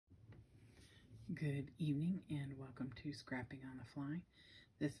Good evening and welcome to Scrapping on the Fly.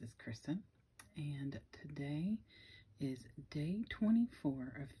 This is Kristen and today is day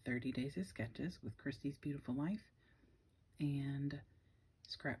 24 of 30 Days of Sketches with Christy's Beautiful Life and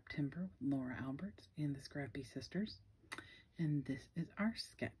Scraptember with Laura Alberts and the Scrappy Sisters. And this is our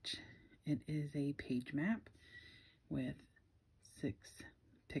sketch. It is a page map with 6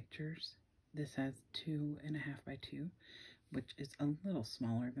 pictures. This has 2.5 by 2, which is a little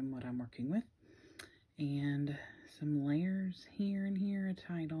smaller than what I'm working with. And some layers here and here, a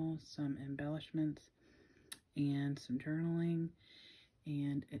title, some embellishments, and some journaling.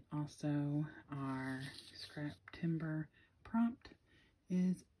 And it also, our Scraptember prompt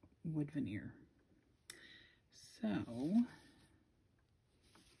is wood veneer. So,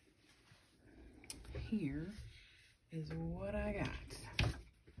 here is what I got.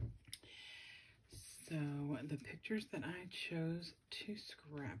 So, the pictures that I chose to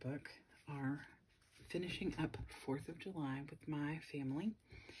scrapbook are finishing up 4th of July with my family,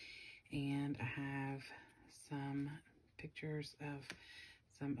 and I have some pictures of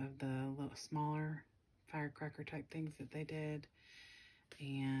some of the little smaller firecracker type things that they did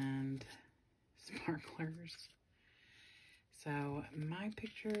and sparklers. So my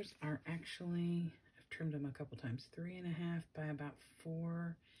pictures are actually, I've trimmed them a couple times, 3.5 by about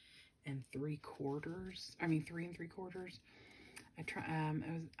 4 3/4. I mean 3 3/4.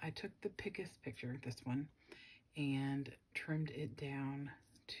 I took the biggest picture, this one, and trimmed it down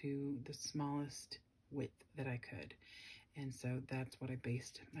to the smallest width that I could. And so that's what I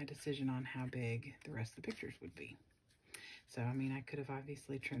based my decision on how big the rest of the pictures would be. So, I mean, I could have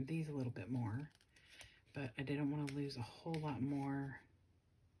obviously trimmed these a little bit more, but I didn't want to lose a whole lot more.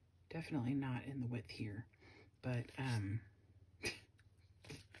 Definitely not in the width here, but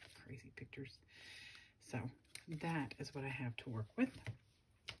crazy pictures. So that is what I have to work with.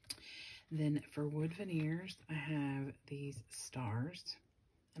 Then for wood veneers, I have these stars,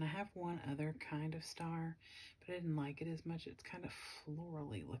 and I have one other kind of star, but I didn't like it as much. It's kind of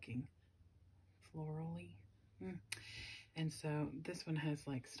florally looking. Florally. And so this one has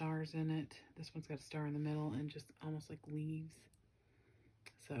like stars in it. This one's got a star in the middle and just almost like leaves.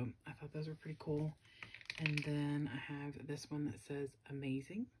 So I thought those were pretty cool. And then I have this one that says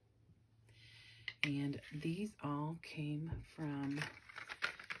amazing. And these all came from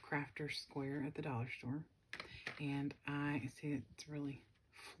Crafter Square at the dollar store. And I see it's really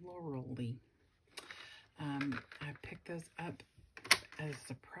florally. I picked those up as a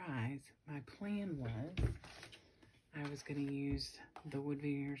surprise. My plan was I was going to use the wood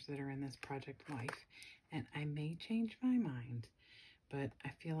veneers that are in this Project Life. And I may change my mind. But I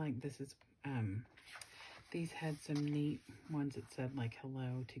feel like this is, these had some neat ones that said like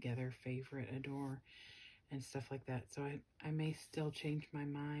hello, together, favorite, adore, and stuff like that. So I may still change my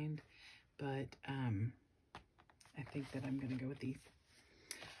mind, but I think that I'm going to go with these.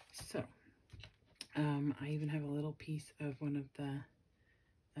 So I even have a little piece of one of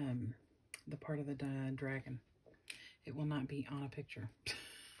the part of the dragon. It will not be on a picture.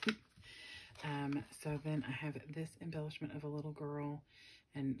 So then I have this embellishment of a little girl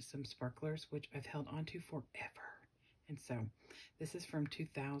and some sparklers, which I've held onto forever. And so this is from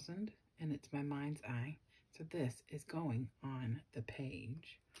 2000, and it's my mind's eye. So this is going on the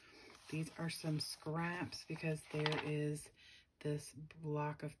page. These are some scraps because there is this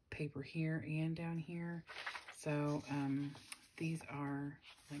block of paper here and down here. So these are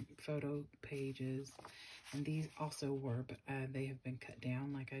like photo pages, and these also were, but they have been cut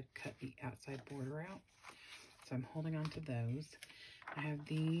down. Like I cut the outside border out. So I'm holding on to those. I have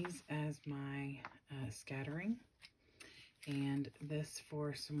these as my scattering. And this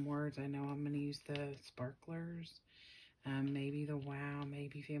for some words. I know I'm going to use the sparklers. Maybe the wow,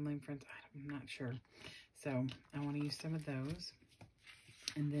 maybe family and friends. I'm not sure. So I want to use some of those.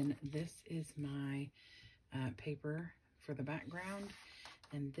 And then this is my paper for the background.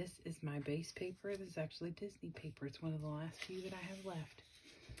 And this is my base paper. This is actually Disney paper. It's one of the last few that I have left.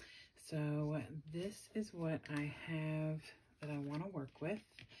 So this is what I have that I want to work with.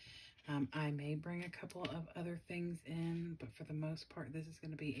 I may bring a couple of other things in, but for the most part, this is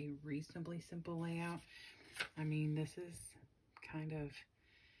going to be a reasonably simple layout. I mean, this is kind of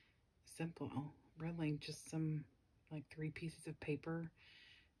simple, really, just some like 3 pieces of paper,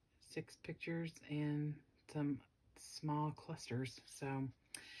 6 pictures, and some small clusters. So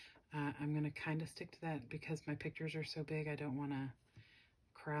I'm going to kind of stick to that because my pictures are so big. I don't want to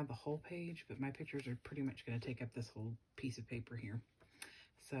crowd the whole page, but my pictures are pretty much going to take up this whole piece of paper here.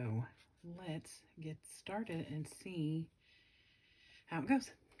 So let's get started and see how it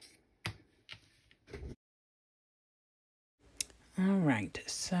goes. All right,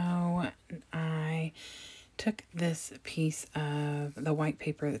 so I took this piece of the white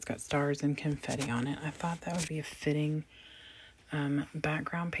paper that's got stars and confetti on it. I thought that would be a fitting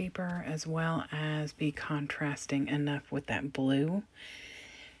background paper, as well as be contrasting enough with that blue.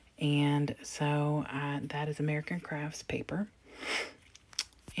 And so that is American Crafts paper.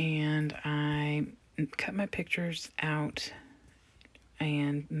 And I cut my pictures out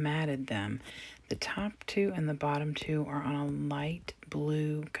and matted them. The top two and the bottom two are on a light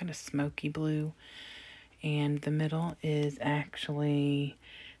blue, kind of smoky blue. And the middle is actually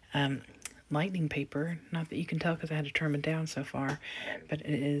lightning paper. Not that you can tell because I had to trim it down so far. But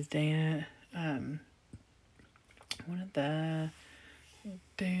it is one of the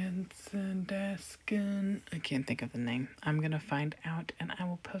Daskin. I can't think of the name. I'm going to find out and I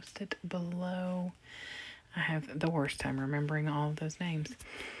will post it below. I have the worst time remembering all of those names.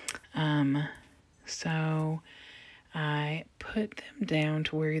 So I put them down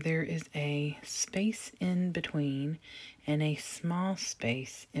to where there is a space in between and a small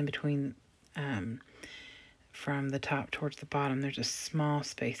space in between. From the top towards the bottom, there's a small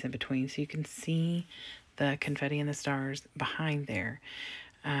space in between, so you can see the confetti and the stars behind there.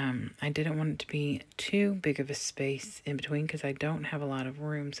 I didn't want it to be too big of a space in between because I don't have a lot of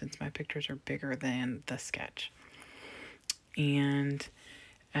room since my pictures are bigger than the sketch. And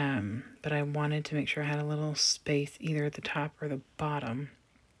but I wanted to make sure I had a little space either at the top or the bottom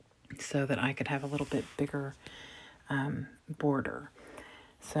so that I could have a little bit bigger border.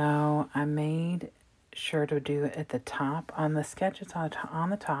 So I made sure to do it at the top. On the sketch, it's on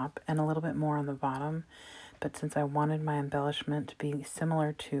the top and a little bit more on the bottom. But since I wanted my embellishment to be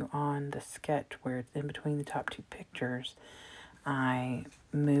similar to on the sketch where it's in between the top two pictures, I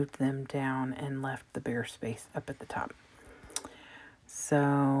moved them down and left the bare space up at the top.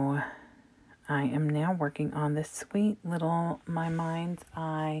 So I am now working on this sweet little My Mind's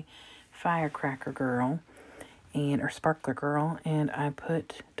Eye firecracker girl or sparkler girl, and I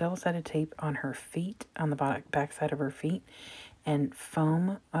put double-sided tape on her feet, on the back side of her feet, and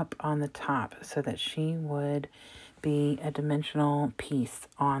foam up on the top so that she would be a dimensional piece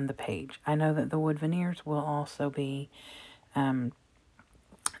on the page. I know that the wood veneers will also be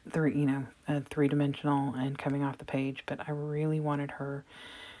three-dimensional and coming off the page, but I really wanted her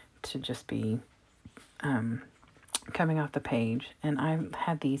to just be coming off the page, and I've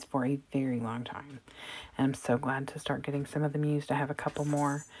had these for a very long time, and I'm so glad to start getting some of them used. I have a couple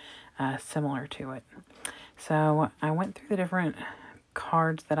more similar to it. So I went through the different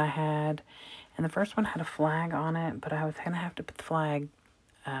cards that I had, and the first one had a flag on it, but I was going to have to put the flag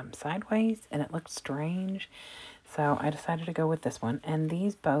sideways, and it looked strange, so I decided to go with this one. And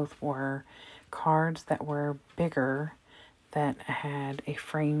these both were cards that were bigger, that had a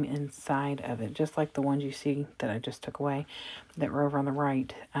frame inside of it, just like the ones you see that I just took away that were over on the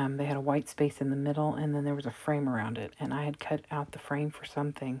right. They had a white space in the middle, and then there was a frame around it, and I had cut out the frame for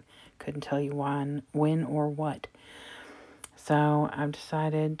something. Couldn't tell you when or what. So I've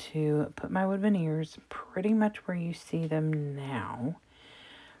decided to put my wood veneers pretty much where you see them now.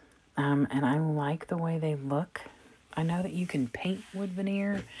 And I like the way they look. I know that you can paint wood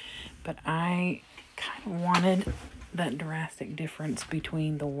veneer, but I kind of wanted that drastic difference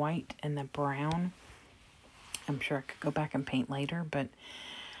between the white and the brown. I'm sure I could go back and paint later, but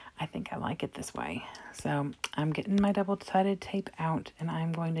I think I like it this way. So I'm getting my double-sided tape out, and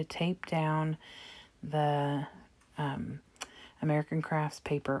I'm going to tape down the American Crafts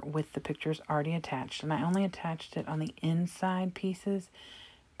paper with the pictures already attached. And I only attached it on the inside pieces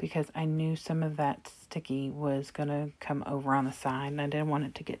because I knew some of that sticky was going to come over on the side, and I didn't want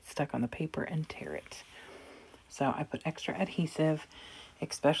it to get stuck on the paper and tear it. So I put extra adhesive,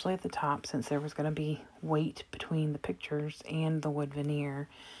 especially at the top, since there was going to be weight between the pictures and the wood veneer.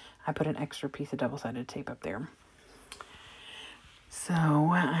 I put an extra piece of double-sided tape up there. So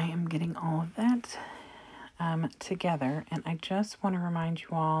I am getting all of that together, and I just want to remind you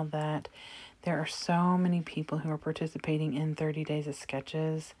all that there are so many people who are participating in 30 Days of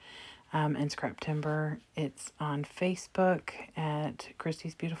Sketches and Scraptember. It's on Facebook at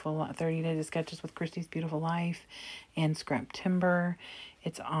Christy's Beautiful 30 Days of Sketches with Christy's Beautiful Life and Scraptember.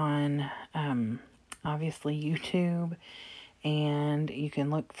 It's on obviously YouTube, and you can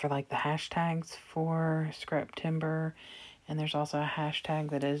look for like the hashtags for Scraptember, and there's also a hashtag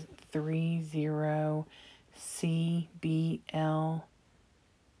that is 30CBL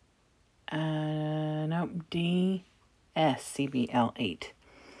DSCBL8.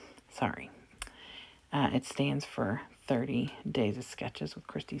 Sorry. It stands for 30 Days of Sketches with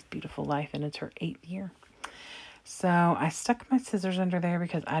Christy's Beautiful Life, and it's her 8th year. So I stuck my scissors under there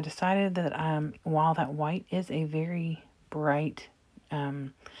because I decided that while that white is a very bright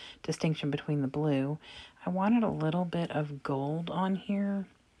distinction between the blue. I wanted a little bit of gold on here,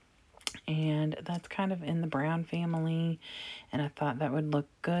 and that's kind of in the brown family, and I thought that would look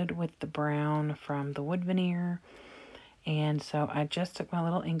good with the brown from the wood veneer. And so I just took my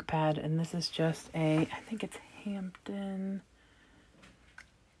little ink pad, and this is just I think it's Hampton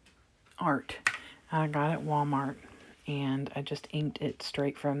Art. I got it at Walmart, and I just inked it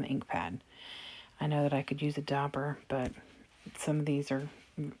straight from the ink pad. I know that I could use a dauber, but some of these are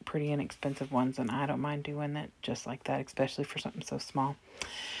pretty inexpensive ones, and I don't mind doing it just like that, especially for something so small.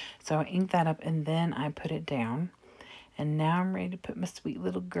 So I inked that up, and then I put it down, and now I'm ready to put my sweet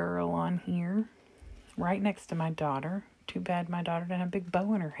little girl on here, right next to my daughter. Too bad my daughter didn't have a big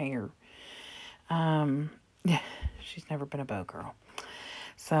bow in her hair. Yeah, she's never been a bow girl.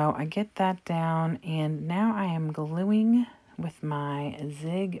 So I get that down, and now I am gluing with my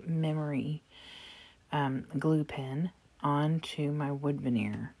Zig Memory glue pen onto my wood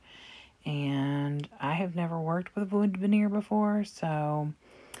veneer. And I have never worked with wood veneer before, so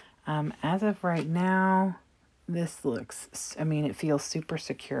as of right now, this looks, it feels super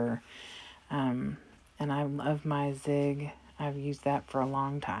secure. And I love my Zig. I've used that for a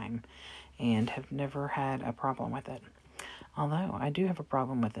long time and have never had a problem with it. Although I do have a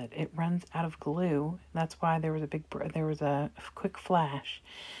problem with it. It runs out of glue. That's why there was a quick flash,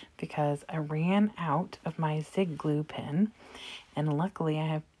 because I ran out of my Zig glue pen, and luckily I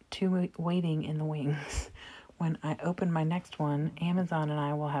have 2 waiting in the wings. When I open my next one, Amazon and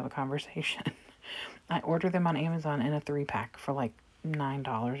I will have a conversation. I order them on Amazon in a 3-pack for like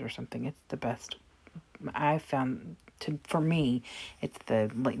 $9 or something. It's the best. I found, for me, it's the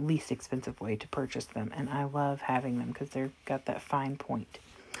least expensive way to purchase them, and I love having them because they've got that fine point.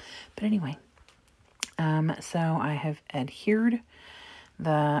 But anyway, so I have adhered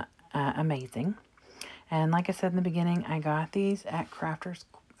the Amazing, and like I said in the beginning, I got these at Crafters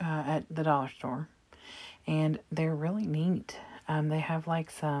at the dollar store, and they're really neat. They have like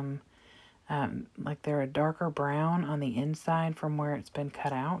some they're a darker brown on the inside from where it's been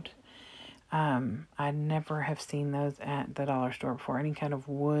cut out. I never have seen those at the dollar store before. Any kind of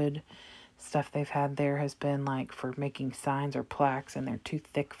wood stuff they've had there has been like for making signs or plaques, and they're too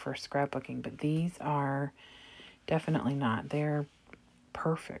thick for scrapbooking. But these are definitely not. They're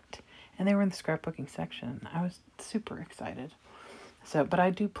perfect. And they were in the scrapbooking section. I was super excited. So, but I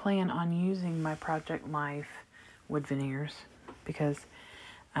do plan on using my Project Life wood veneers because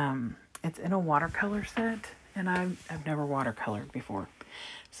it's in a watercolor set, and I've never watercolored before.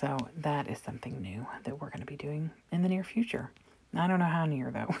 So that is something new that we're going to be doing in the near future. I don't know how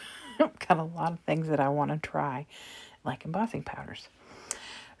near, though. I've got a lot of things that I want to try, like embossing powders.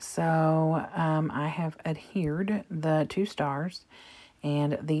 So I have adhered the 2 stars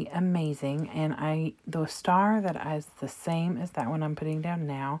and the Amazing. And the star that is the same as that one I'm putting down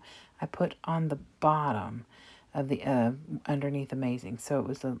now, I put on the bottom of the underneath Amazing. So it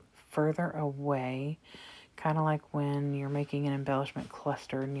was further away. Kind of like when you're making an embellishment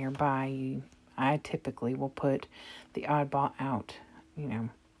cluster nearby, I typically will put the oddball out,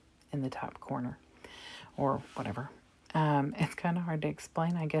 in the top corner or whatever. It's kind of hard to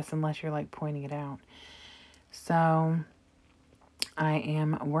explain, I guess, unless you're like pointing it out. So I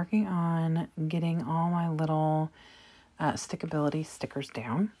am working on getting all my little Stick-a-bilities stickers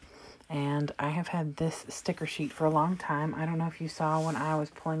down. And I have had this sticker sheet for a long time. I don't know if you saw when I was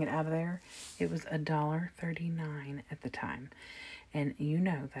pulling it out of there. It was $1.39 at the time. And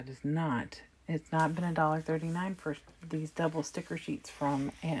that is not, it's not been $1.39 for these double sticker sheets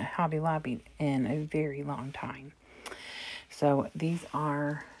from Hobby Lobby in a very long time. So these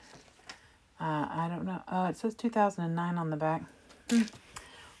are, I don't know, it says 2009 on the back.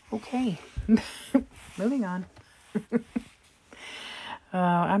 Okay, moving on.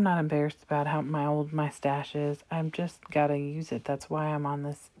 I'm not embarrassed about how my stash is. I've just got to use it. That's why I'm on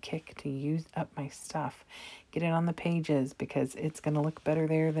this kick to use up my stuff. Get it on the pages because it's going to look better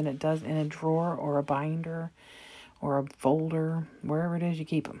there than it does in a drawer or a binder or a folder, wherever it is you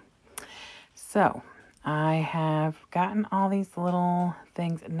keep them. So I have gotten all these little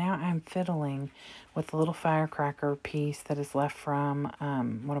things. Now I'm fiddling with the little firecracker piece that is left from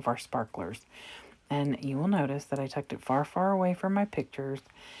one of our sparklers. And you will notice that I tucked it far, far away from my pictures.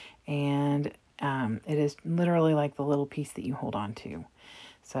 And it is literally like the little piece that you hold on to.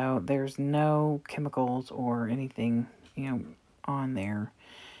 So there's no chemicals or anything, on there.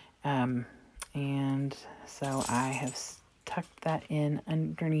 And so I have tucked that in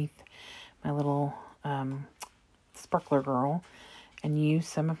underneath my little sparkler girl and used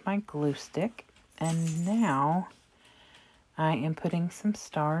some of my glue stick. And now I am putting some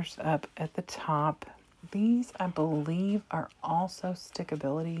stars up at the top These, I believe, are also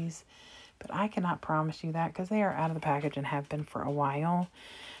Stick-a-bilities, but I cannot promise you that because they are out of the package and have been for a while.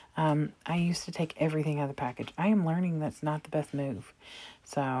 I used to take everything out of the package. I am learning that's not the best move.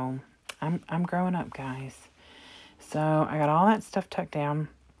 So I'm growing up, guys. So I got all that stuff tucked down.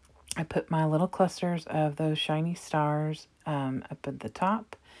 I put my little clusters of those shiny stars up at the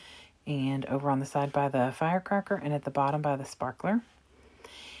top and over on the side by the firecracker and at the bottom by the sparkler.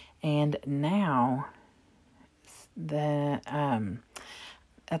 And now at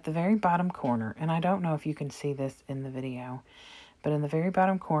the very bottom corner, and I don't know if you can see this in the video, but in the very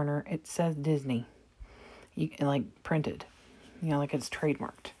bottom corner, it says Disney, like printed, like it's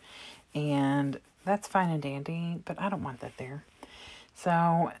trademarked. And that's fine and dandy, but I don't want that there.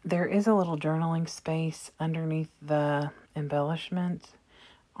 So there is a little journaling space underneath the embellishment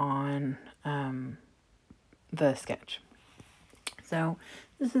on the sketch. So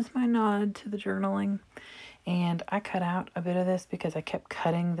this is my nod to the journaling. And I cut out a bit of this because I kept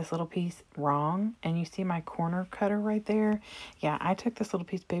cutting this little piece wrong. And you see my corner cutter right there? Yeah, I took this little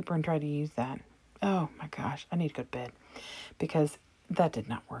piece of paper and tried to use that. Oh my gosh, I need to go to bed because that did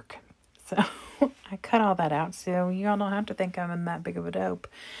not work. So I cut all that out so y'all don't have to think I'm that big of a dope.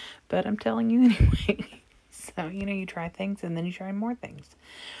 But I'm telling you anyway. So, you try things and then you try more things.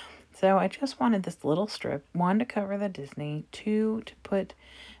 So I just wanted this little strip. 1, to cover the Disney. 2, to put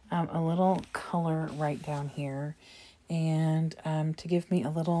a little color right down here, and to give me a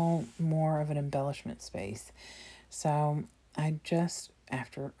little more of an embellishment space. So I just,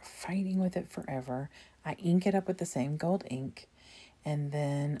 after fighting with it forever, I ink it up with the same gold ink, and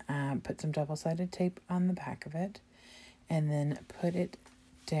then put some double-sided tape on the back of it, and then put it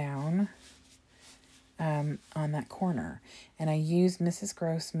down on that corner. And I use Mrs.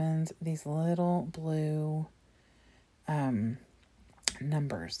 Grossman's, these little blue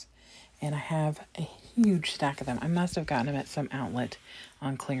numbers, and I have a huge stack of them. I must have gotten them at some outlet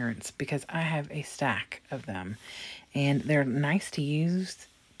on clearance because I have a stack of them, and they're nice to use,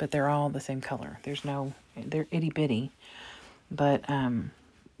 but they're all the same color. They're itty bitty, but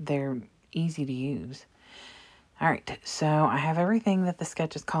they're easy to use. All right, so I have everything that the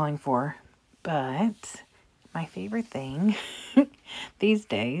sketch is calling for, but my favorite thing these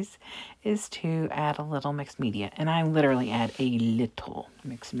days is to add a little mixed media. And I literally add a little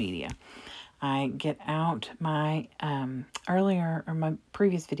mixed media. I get out my my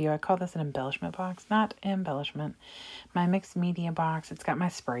previous video, I call this an embellishment box, not embellishment. My mixed media box, it's got my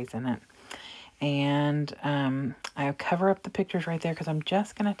sprays in it. And I cover up the pictures right there because I'm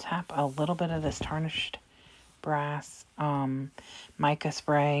just going to tap a little bit of this tarnished brass mica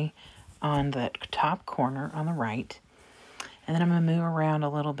spray on the top corner on the right. And then I'm going to move around a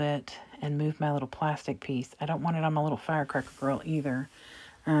little bit and move my little plastic piece. I don't want it on my little firecracker girl either.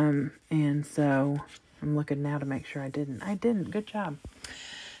 And so I'm looking now to make sure I didn't. I didn't. Good job.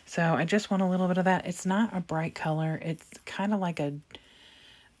 So I just want a little bit of that. It's not a bright color. It's kind of like a,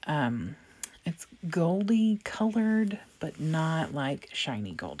 it's goldy colored, but not like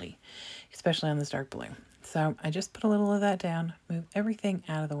shiny goldy, especially on this dark blue. So I just put a little of that down, move everything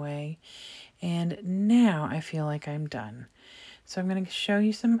out of the way, and now I feel like I'm done. So I'm going to show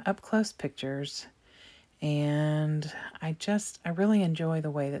you some up-close pictures, and I really enjoy the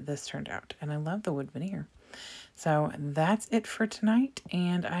way that this turned out, and I love the wood veneer. So that's it for tonight,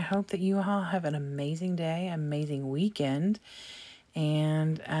 and I hope that you all have an amazing day, amazing weekend,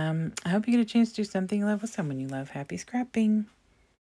 and I hope you get a chance to do something you love with someone you love. Happy scrapping!